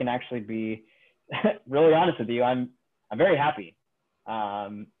if I can actually be really honest with you, I'm very happy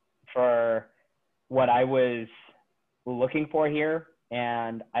for what I was looking for here.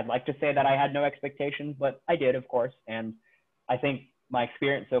 And I'd like to say that I had no expectations, but I did, of course. And I think my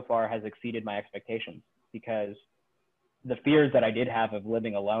experience so far has exceeded my expectations, because the fears that I did have of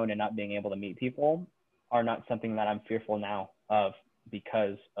living alone and not being able to meet people are not something that I'm fearful now of,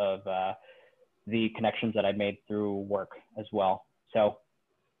 because of the connections that I've made through work as well. So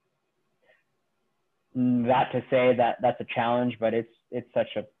that to say that that's a challenge, but it's such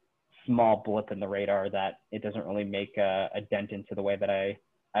a small blip in the radar that it doesn't really make a dent into the way that I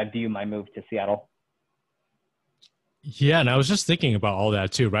view my move to Seattle. Yeah, and I was just thinking about all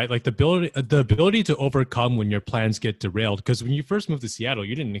that too, right? Like the ability to overcome when your plans get derailed. Because when you first moved to Seattle,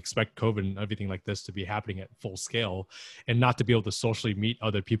 you didn't expect COVID and everything like this to be happening at full scale, and not to be able to socially meet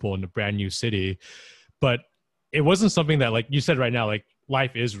other people in a brand new city. But it wasn't something that, like you said right now, like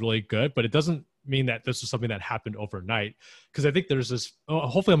life is really good, but it doesn't mean that this was something that happened overnight. Because I think there's this,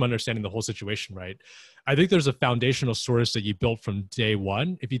 hopefully I'm understanding the whole situation right. I think there's a foundational source that you built from day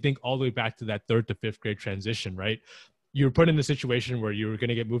one. If you think all the way back to that 3rd to 5th grade transition, right? You were put in a situation where you were going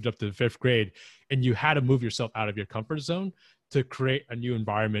to get moved up to the 5th grade, and you had to move yourself out of your comfort zone to create a new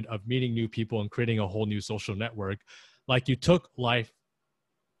environment of meeting new people and creating a whole new social network. Like you took life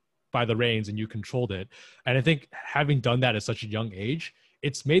by the reins and you controlled it. And I think having done that at such a young age,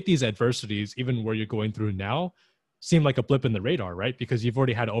 it's made these adversities, even where you're going through now, seem like a blip in the radar, right? Because you've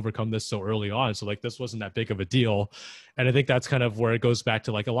already had to overcome this so early on. So like this wasn't that big of a deal. And I think that's kind of where it goes back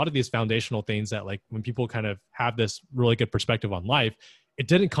to like a lot of these foundational things that like when people kind of have this really good perspective on life, it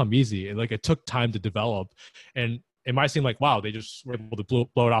didn't come easy. And like it took time to develop. And it might seem like, wow, they just were able to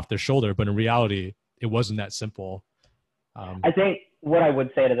blow it off their shoulder. But in reality, it wasn't that simple. I think what I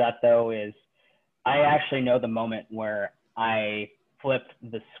would say to that though is I actually know the moment where I flipped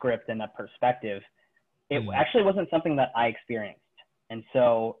the script and that perspective. It actually wasn't something that I experienced. And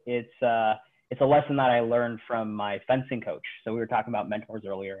so it's a lesson that I learned from my fencing coach. So we were talking about mentors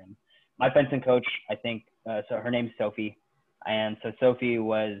earlier, and my fencing coach, I think, so her name's Sophie. And so Sophie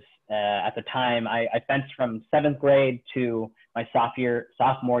was, at the time, I fenced from 7th grade to my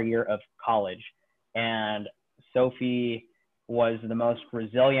sophomore year of college. And Sophie was the most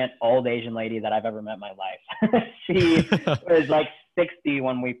resilient old Asian lady that I've ever met in my life. She was like 60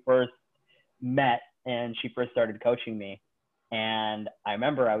 when we first met, and she first started coaching me. And I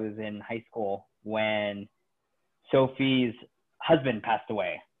remember I was in high school when Sophie's husband passed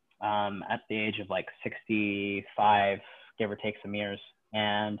away at the age of like 65, give or take some years.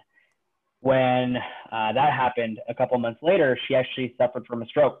 And when that happened, a couple months later, she actually suffered from a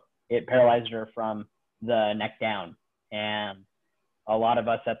stroke. It paralyzed her from the neck down. And a lot of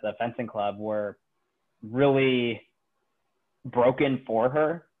us at the fencing club were really broken for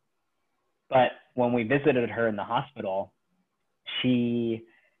her. But when we visited her in the hospital, she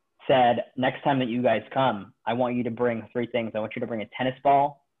said, next time that you guys come, I want you to bring 3 things. I want you to bring a tennis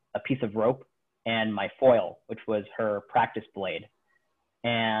ball, a piece of rope, and my foil, which was her practice blade.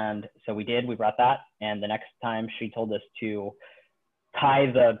 And so we did, we brought that. And the next time she told us to tie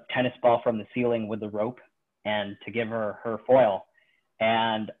the tennis ball from the ceiling with the rope and to give her her foil.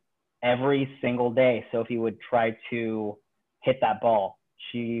 And every single day, Sophie would try to hit that ball.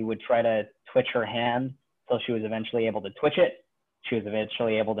 She would try to twitch her hand until she was eventually able to twitch it. She was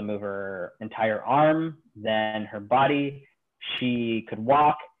eventually able to move her entire arm, then her body. She could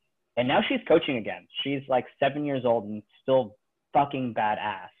walk. And now she's coaching again. She's like 7 years old and still fucking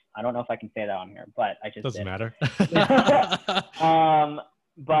badass. I don't know if I can say that on here, but I just doesn't matter.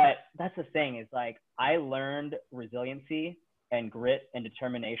 But that's the thing, is like I learned resiliency and grit and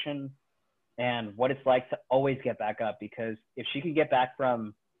determination and what it's like to always get back up, because if she could get back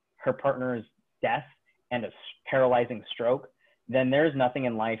from her partner's death and a paralyzing stroke, then there's nothing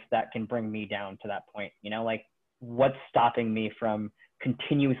in life that can bring me down to that point. You know, like what's stopping me from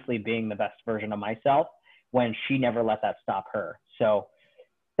continuously being the best version of myself when she never let that stop her? So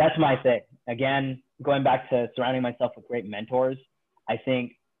that's my thing. Again, going back to surrounding myself with great mentors, I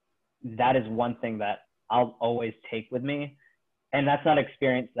think that is one thing that I'll always take with me. And that's not an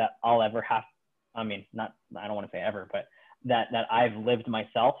experience that I'll ever have. I mean, not, I don't want to say ever, but that I've lived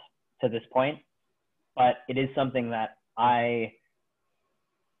myself to this point, but it is something that I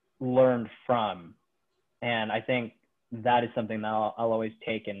learned from. And I think that is something that I'll always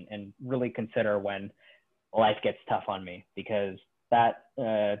take and really consider when life gets tough on me, because that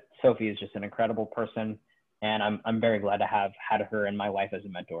Sophie is just an incredible person. And I'm very glad to have had her in my life as a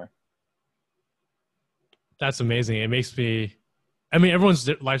mentor. That's amazing. It makes me, I mean, everyone's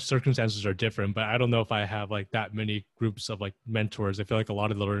life circumstances are different, but I don't know if I have like that many groups of like mentors. I feel like a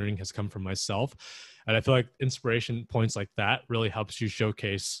lot of the learning has come from myself. And I feel like inspiration points like that really helps you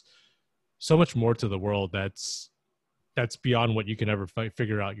showcase so much more to the world that's beyond what you can ever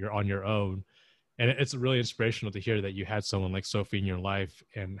figure out on your own. And it's really inspirational to hear that you had someone like Sophie in your life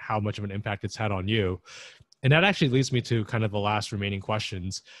and how much of an impact it's had on you. And that actually leads me to kind of the last remaining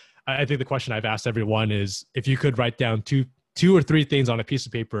questions. I think the question I've asked everyone is, if you could write down two or three things on a piece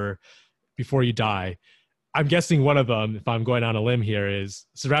of paper before you die. I'm guessing one of them, if I'm going on a limb here, is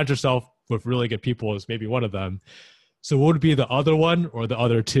surround yourself with really good people is maybe one of them. So what would be the other one or the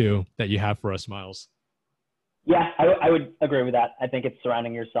other two that you have for us, Miles? Yeah, I would agree with that. I think it's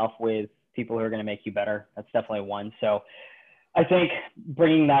surrounding yourself with people who are going to make you better. That's definitely one. So I think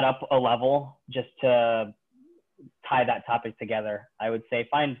bringing that up a level just to tie that topic together, I would say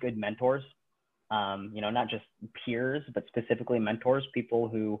find good mentors. Not just peers, but specifically mentors, people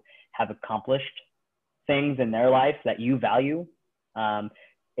who have accomplished things in their life that you value.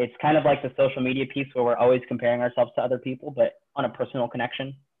 It's kind of like the social media piece where we're always comparing ourselves to other people, but on a personal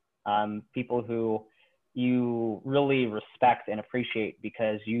connection. People who you really respect and appreciate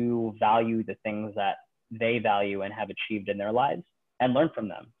because you value the things that they value and have achieved in their lives, and learn from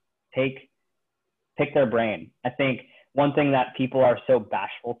them. Pick their brain. I think one thing that people are so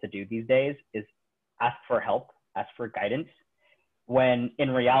bashful to do these days is ask for help, ask for guidance. When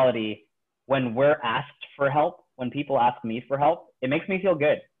in reality, when we're asked for help, when people ask me for help, it makes me feel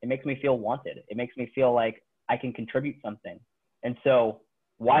good. It makes me feel wanted. It makes me feel like I can contribute something. And so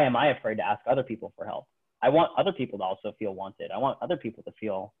why am I afraid to ask other people for help? I want other people to also feel wanted. I want other people to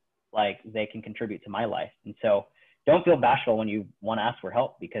feel like they can contribute to my life. And so don't feel bashful when you want to ask for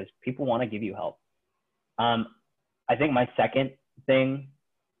help, because people want to give you help. I think my second thing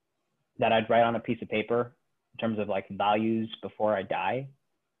that I'd write on a piece of paper in terms of like values before I die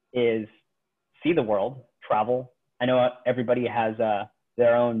is see the world, travel. I know everybody has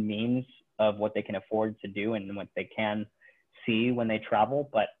their own means of what they can afford to do and what they can see when they travel.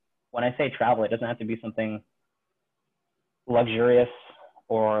 But when I say travel, it doesn't have to be something luxurious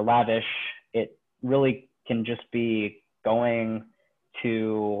or lavish. It really can just be going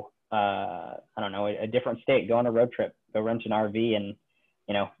to, a different state, go on a road trip, go rent an RV and,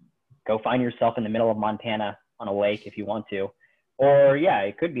 go find yourself in the middle of Montana on a lake if you want to. Or yeah,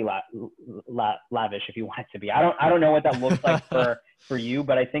 it could be lavish if you want it to be. I don't know what that looks like for you,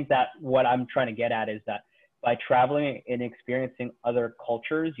 but I think that what I'm trying to get at is that by traveling and experiencing other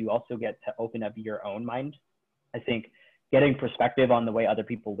cultures, you also get to open up your own mind. I think getting perspective on the way other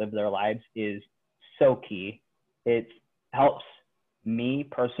people live their lives is so key. It helps me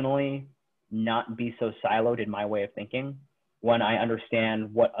personally not be so siloed in my way of thinking when I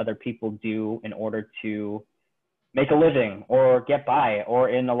understand what other people do in order to make a living or get by, or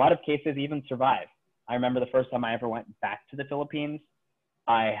in a lot of cases, even survive. I remember the first time I ever went back to the Philippines,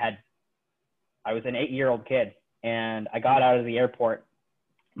 I was an 8-year-old kid, and I got out of the airport.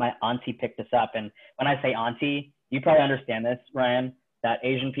 My auntie picked us up. And when I say auntie, you probably understand this, Ryan, that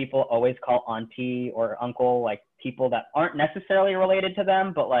Asian people always call auntie or uncle like people that aren't necessarily related to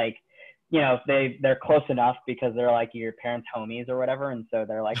them, but like, they're close enough because they're like your parents' homies or whatever. And so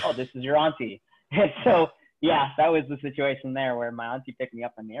they're like, oh, this is your auntie. And so, yeah, that was the situation there where my auntie picked me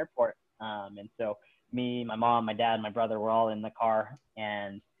up in the airport. And so me, my mom, my dad, my brother were all in the car.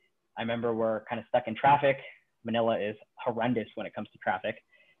 And I remember we're kind of stuck in traffic. Manila is horrendous when it comes to traffic.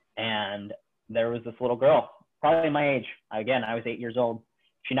 And there was this little girl, probably my age. Again, I was 8 years old.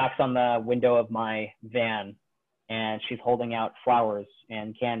 She knocks on the window of my van, and she's holding out flowers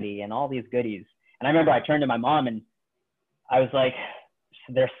and candy and all these goodies. And I remember I turned to my mom and I was like,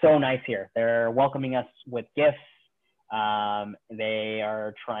 they're so nice here. They're welcoming us with gifts. They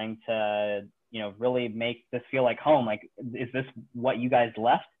are trying to, really make this feel like home. Like, is this what you guys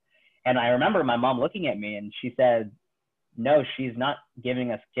left? And I remember my mom looking at me and she said, no, she's not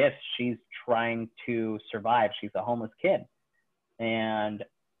giving us gifts. She's trying to survive. She's a homeless kid. And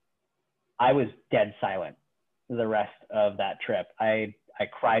I was dead silent the rest of that trip. I I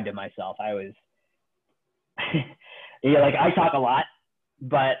cried to myself. I was, yeah, like I talk a lot,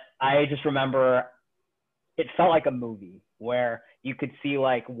 but I just remember it felt like a movie where you could see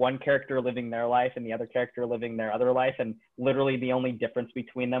like one character living their life and the other character living their other life. And literally the only difference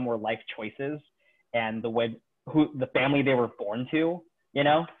between them were life choices and the way the family they were born to, you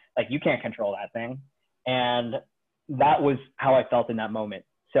know, like you can't control that thing. And that was how I felt in that moment.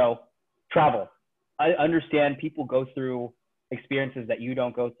 So travel, I understand people go through experiences that you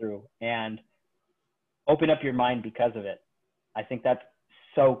don't go through, and open up your mind because of it. I think that's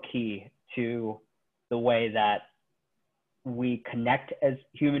so key to the way that we connect as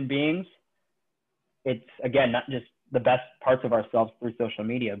human beings. It's, again, not just the best parts of ourselves through social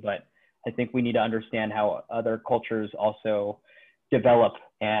media, but I think we need to understand how other cultures also develop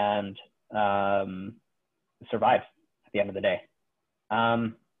and survive at the end of the day.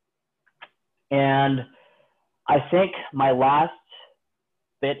 And I think my last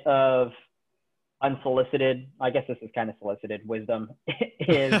bit of unsolicited, I guess this is kind of solicited wisdom,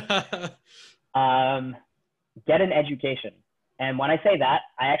 is get an education. And when I say that,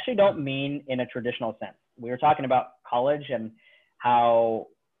 I actually don't mean in a traditional sense. We were talking about college and how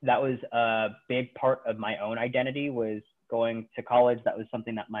that was a big part of my own identity, was going to college. That was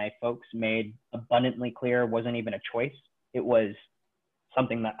something that my folks made abundantly clear wasn't even a choice. It was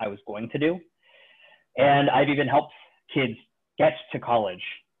something that I was going to do. And I've even helped kids get to college.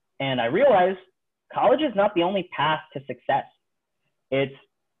 And I realized college is not the only path to success. It's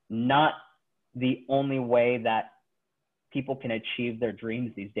not the only way that people can achieve their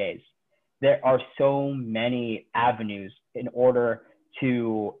dreams these days. There are so many avenues in order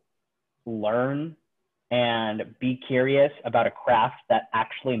to learn and be curious about a craft that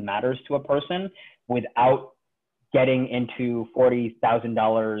actually matters to a person without getting into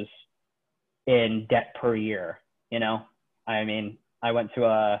 $40,000 in debt per year. You know, I mean, I went to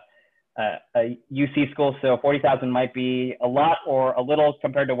a UC school, so 40,000 might be a lot or a little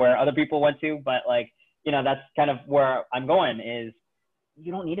compared to where other people went to, but like, you know, that's kind of where I'm going, is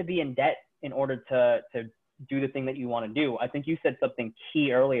you don't need to be in debt in order to do the thing that you want to do. I think you said something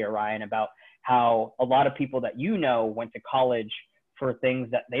key earlier, Ryan, about how a lot of people that you know went to college for things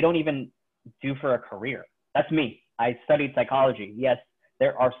that they don't even do for a career. That's me. I studied psychology. Yes,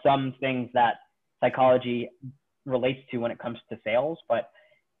 there are some things that psychology relates to when it comes to sales, but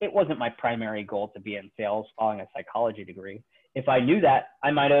it wasn't my primary goal to be in sales following a psychology degree. If I knew that,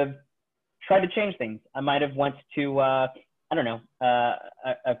 I might have tried to change things. I might have went to, I don't know,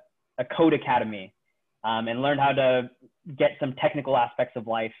 a code academy and learned how to get some technical aspects of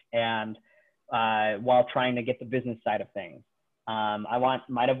life, and while trying to get the business side of things.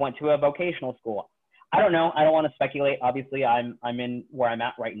 Might have went to a vocational school. I don't know. I don't want to speculate. Obviously, I'm in where I'm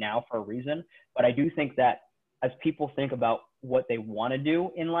at right now for a reason, but I do think that as people think about what they want to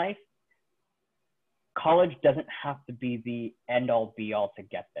do in life, college doesn't have to be the end all be all to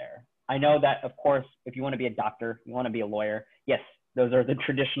get there. I know that, of course, if you want to be a doctor, you want to be a lawyer, yes, those are the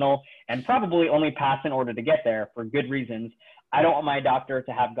traditional and probably only paths in order to get there for good reasons. I don't want my doctor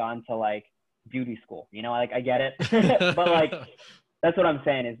to have gone to like beauty school, you know, like I get it, but like, that's what I'm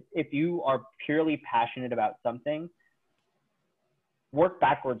saying is if you are purely passionate about something, work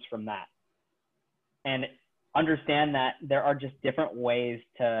backwards from that and understand that there are just different ways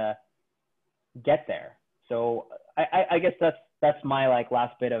to get there. So I guess that's my like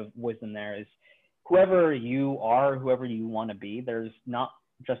last bit of wisdom there, is whoever you are, whoever you want to be, there's not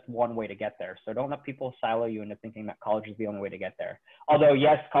just one way to get there. So don't let people silo you into thinking that college is the only way to get there. Although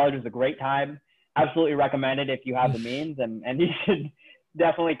yes, college is a great time. Absolutely recommend it if you have the means, and you should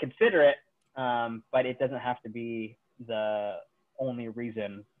definitely consider it. But it doesn't have to be the only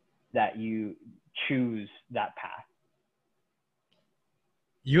reason that you choose that path.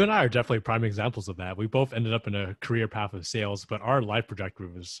 You and I are definitely prime examples of that. We both ended up in a career path of sales, but our life trajectory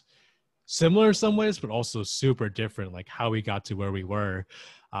was similar in some ways, but also super different, like how we got to where we were.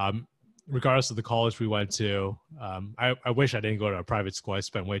 Regardless of the college we went to, I wish I didn't go to a private school. I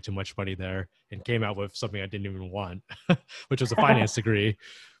spent way too much money there and came out with something I didn't even want, which was a finance degree.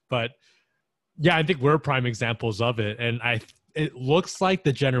 But yeah, I think we're prime examples of it. And it looks like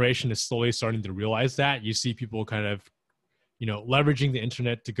the generation is slowly starting to realize that. You see people kind of, you know, leveraging the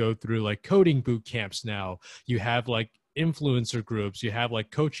internet to go through like coding boot camps now. You have like influencer groups, you have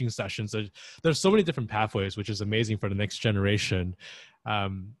like coaching sessions. There's so many different pathways, which is amazing for the next generation.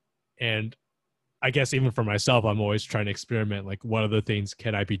 And I guess even for myself, I'm always trying to experiment, like what other things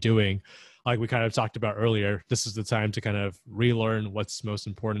can I be doing? Like we kind of talked about earlier, this is the time to kind of relearn what's most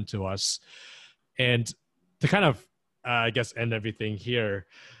important to us. And to kind of, I guess, end everything here,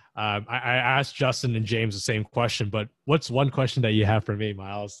 I asked Justin and James the same question, but what's one question that you have for me,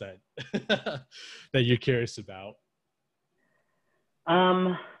 Miles, that that you're curious about?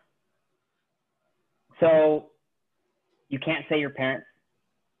 Um, so you can't say your parents.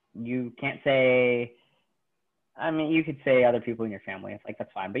 You can't say, I mean, you could say other people in your family. It's like,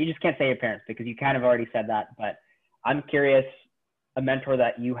 that's fine. But you just can't say your parents because you kind of already said that. But I'm curious, a mentor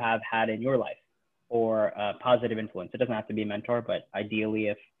that you have had in your life or a positive influence. It doesn't have to be a mentor, but ideally,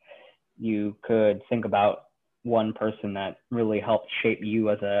 if you could think about one person that really helped shape you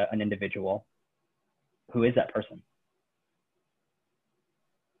as an individual, who is that person?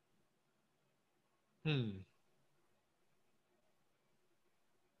 Hmm.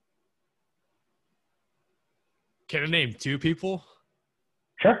 Can I name two people?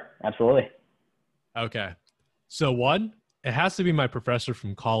 Sure, absolutely. Okay. So one, it has to be my professor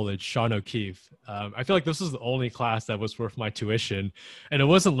from college, Sean O'Keefe. I feel like this was the only class that was worth my tuition, and it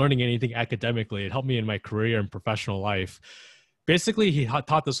wasn't learning anything academically. It helped me in my career and professional life. Basically, he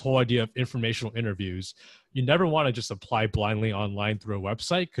taught this whole idea of informational interviews. You never want to just apply blindly online through a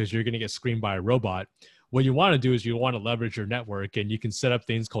website because you're going to get screened by a robot. What you want to do is you want to leverage your network, and you can set up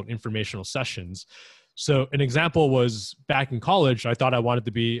things called informational sessions. So an example was back in college, I thought I wanted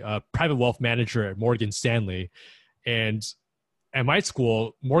to be a private wealth manager at Morgan Stanley. And at my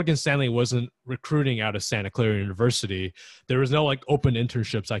school, Morgan Stanley wasn't recruiting out of Santa Clara University. There was no like open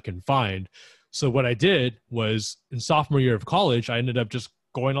internships I can find. So what I did was in sophomore year of college, I ended up just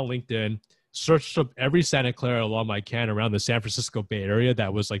going on LinkedIn, searched up every Santa Clara alum I can around the San Francisco Bay Area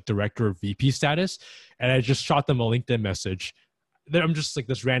that was like director or VP status. And I just shot them a LinkedIn message. I'm just like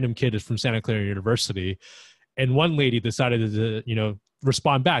this random kid is from Santa Clara University. And one lady decided to,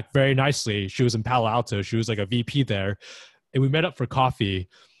 respond back very nicely. She was in Palo Alto. She was like a VP there. And we met up for coffee.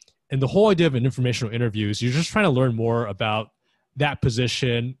 And the whole idea of an informational interview is you're just trying to learn more about that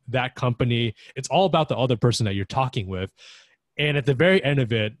position, that company. It's all about the other person that you're talking with. And at the very end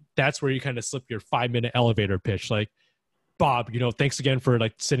of it, that's where you kind of slip your 5-minute elevator pitch. Like, Bob, thanks again for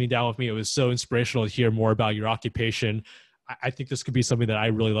like sitting down with me. It was so inspirational to hear more about your occupation. I think this could be something that I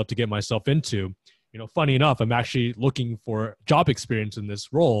really love to get myself into. Funny enough, I'm actually looking for job experience in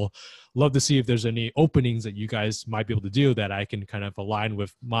this role. Love to see if there's any openings that you guys might be able to do that I can kind of align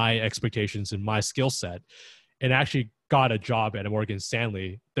with my expectations and my skill set. And actually got a job at Morgan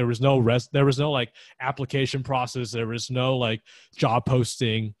Stanley. There was no like application process. There was no like job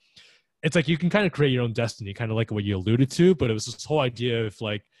posting. It's like you can kind of create your own destiny, kind of like what you alluded to, but it was this whole idea of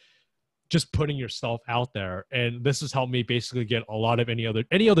like just putting yourself out there. And this has helped me basically get a lot of any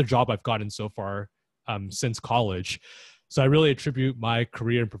other job I've gotten so far since college. So I really attribute my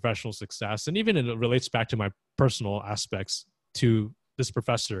career and professional success, and even it relates back to my personal aspects, to this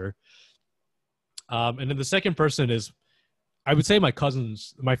professor. And then the second person is, I would say, my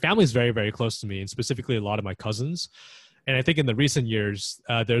cousins. My family is very, very close to me, and specifically a lot of my cousins. And I think in the recent years,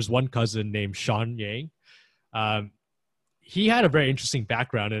 there's one cousin named Sean Yang. Um, he had a very interesting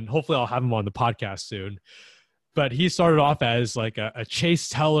background, and hopefully I'll have him on the podcast soon. But he started off as like a chase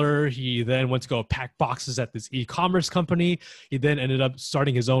teller. He then went to go pack boxes at this e-commerce company. He then ended up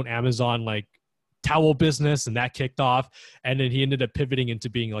starting his own Amazon like towel business, and that kicked off. And then he ended up pivoting into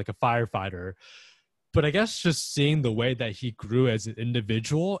being like a firefighter. But I guess just seeing the way that he grew as an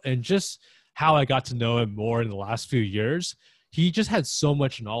individual and just how I got to know him more in the last few years, he just had so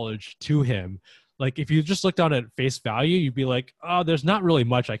much knowledge to him. Like if you just looked on at face value, you'd be like, oh, there's not really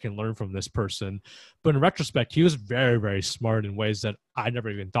much I can learn from this person. But in retrospect, he was very, very smart in ways that I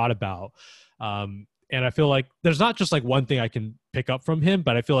never even thought about. And I feel like there's not just like one thing I can pick up from him,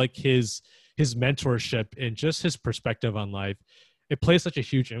 but I feel like his mentorship and just his perspective on life, it plays such a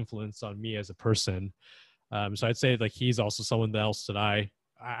huge influence on me as a person. So I'd say like he's also someone else that I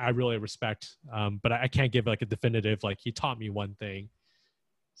really respect, but I can't give like a definitive, like he taught me one thing.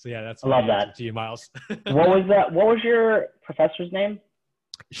 So yeah, that's I my love answer that. to you, Miles. What was that? What was your professor's name?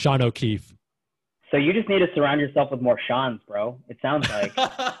 Sean O'Keefe. So you just need to surround yourself with more Seans, bro. It sounds like,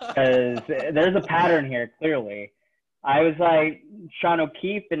 because there's a pattern here, clearly. I was like, Sean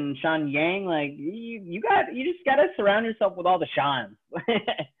O'Keefe and Sean Yang, like you just gotta surround yourself with all the Seans.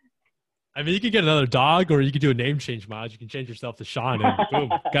 I mean, you could get another dog, or you could do a name change, Miles. You can change yourself to Sean, and boom,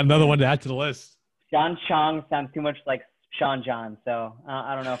 got another one to add to the list. Sean Chong sounds too much like Sean John, so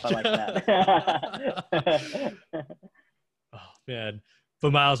I don't know if I like that. Oh man,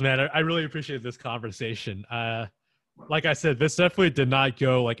 but Miles, man, I really appreciate this conversation. Like I said, this definitely did not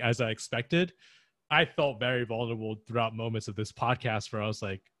go like as I expected. I felt very vulnerable throughout moments of this podcast where I was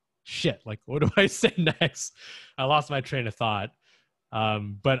like, shit, like what do I say next? I lost my train of thought.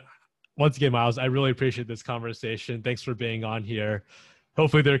 But once again, Miles, I really appreciate this conversation. Thanks for being on here.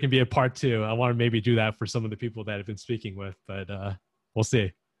 hopefully there can be a part two. I want to maybe do that for some of the people that I've been speaking with, but we'll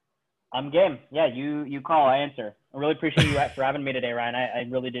see. I'm game. Yeah, you call, I answer. I really appreciate you for having me today, Ryan. I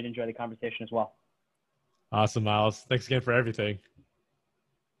really did enjoy the conversation as well. Awesome, Miles. Thanks again for everything.